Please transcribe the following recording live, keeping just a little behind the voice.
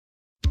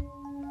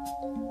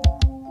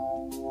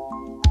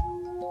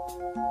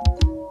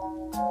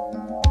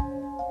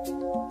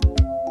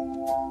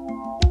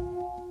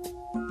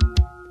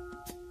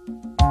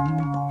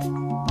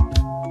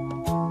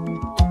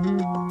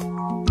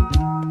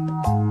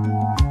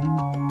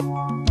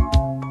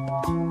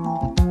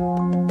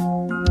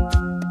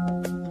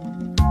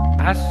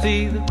I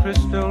see the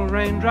crystal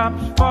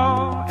raindrops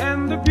fall,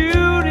 and the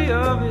beauty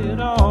of it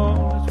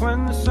all is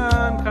when the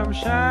sun comes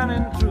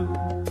shining through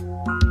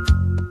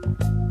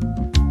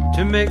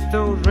to make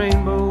those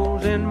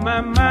rainbows in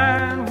my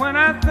mind. When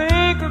I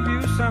think of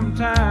you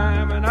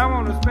sometime, and I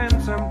want to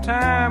spend some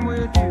time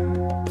with you,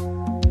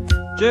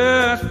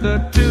 just the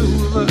two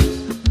of us.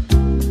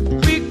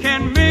 We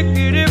can make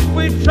it if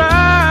we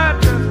try,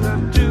 just the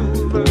two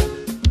of us.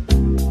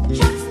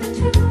 Just the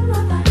two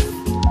of us.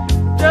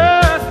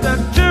 Just the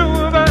two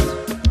of us,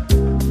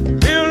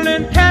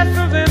 building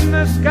castles in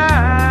the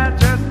sky.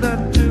 Just the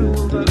two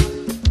of us,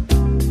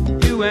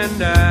 you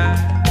and I.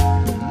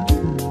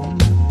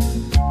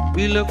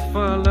 We look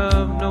for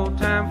love, no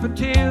time for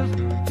tears.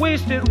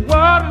 Wasted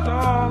water's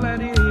all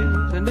that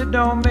is, and it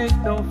don't make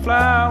no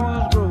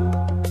flowers grow.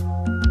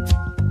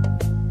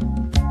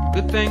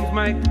 Good things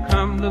might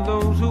come to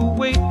those who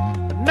wait,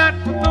 but not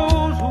for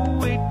those who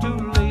wait too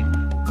late.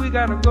 We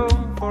gotta go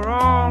for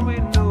all we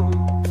know.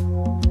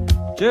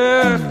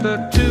 Just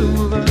the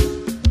two of us.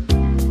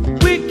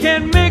 We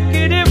can make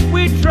it if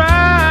we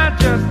try.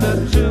 Just the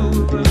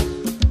two of us.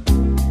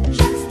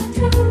 Just the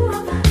two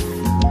of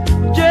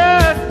us.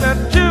 Just the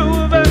two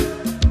of us,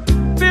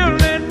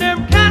 building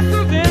them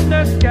castles in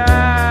the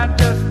sky.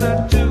 Just the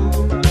two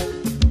of us,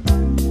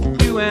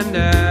 you and I.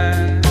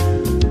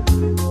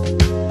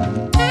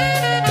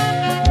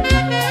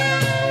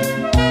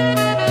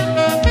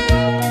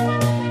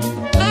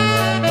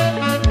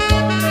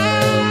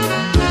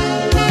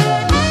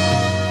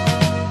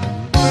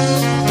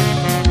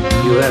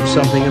 You have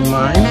something of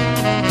mine,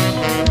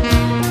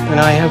 and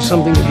I have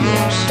something of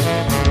yours.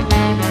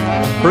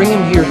 Bring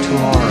him here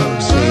tomorrow,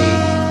 say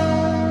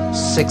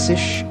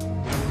 6-ish.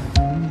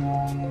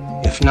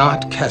 If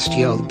not,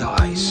 Castiel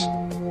dies.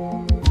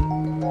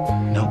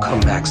 No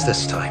comebacks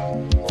this time.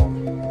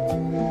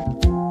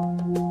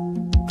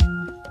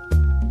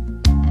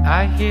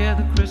 I hear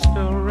the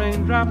crystal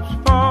raindrops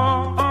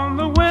fall on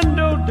the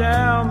window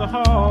down the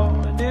hall,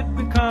 and it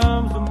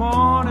becomes the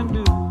morning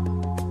dew.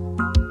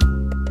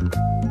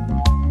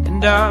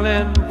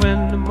 Darling,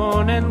 when the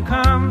morning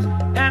comes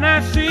and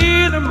I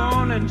see the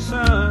morning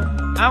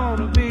sun, I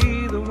wanna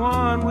be the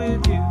one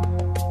with you.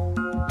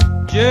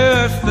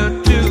 Just the